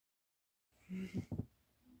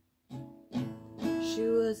She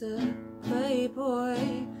was a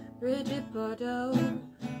playboy, Bridget Bardot.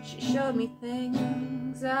 She showed me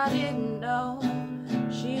things I didn't know.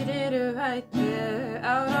 She did it right there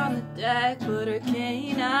out on the deck, put her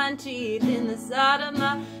canine teeth in the side of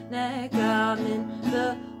my neck. I'm in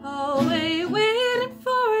the hallway waiting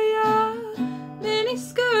for ya, mini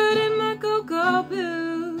skirt in my go-go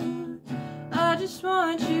boot. I just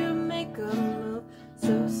want you to make a move,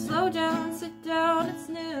 so slow down, sit down, it's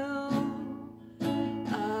new.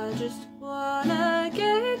 I just wanna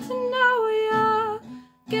get to know ya,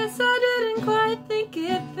 guess I didn't quite think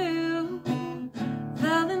it through.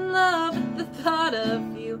 Fell in love at the thought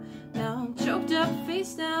of you, now I'm choked up,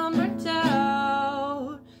 face down, burnt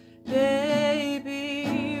out.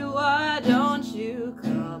 Baby, why don't you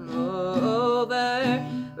come over?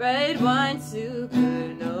 Red wine supernova,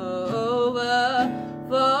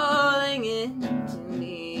 falling into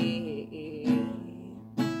me.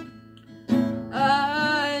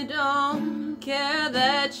 I don't care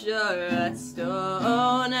that you're a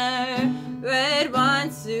stoner. Red wine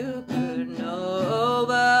supernova,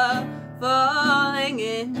 falling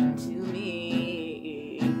into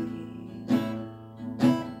me.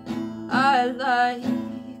 I like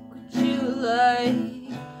what you like,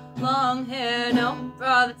 long hair, no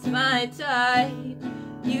bra, that's my type.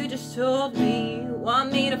 You just told me you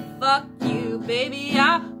want me to fuck you, baby,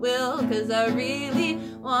 I will, cause I really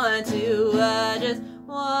want to. I just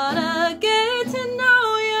wanna get to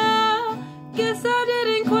know ya, guess I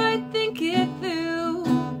didn't quite think it through.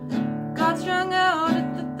 Got strung out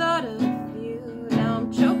at the thought of you, now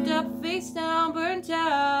I'm choked up, face down, burnt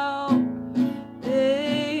out.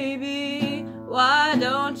 Baby, why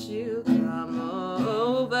don't you come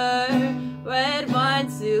over? Red wine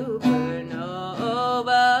supernova,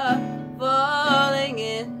 falling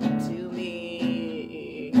into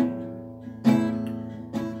me.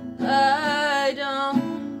 I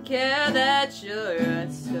don't care that you're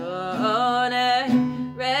a stoner.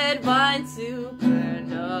 Red wine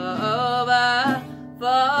supernova,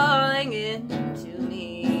 falling into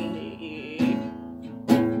me.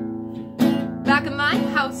 Back in my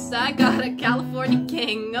house I got a California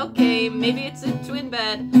king. Okay, maybe it's a twin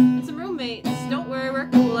bed, some roommates, don't worry, we're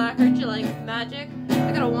cool. I heard you like magic,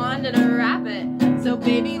 I got a wand and a rabbit. So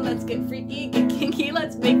baby, let's get freaky, get kinky,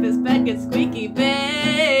 let's make this bed get squeaky.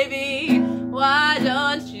 Baby, why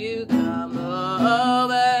don't you come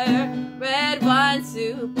over? Red wine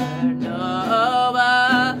supernova,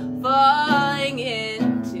 falling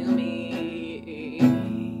into me.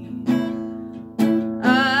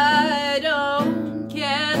 I don't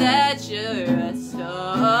care that you're a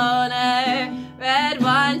stoner. Red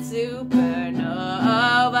wine supernova,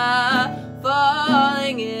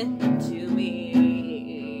 falling into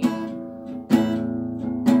me.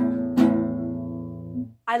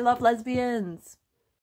 I love lesbians.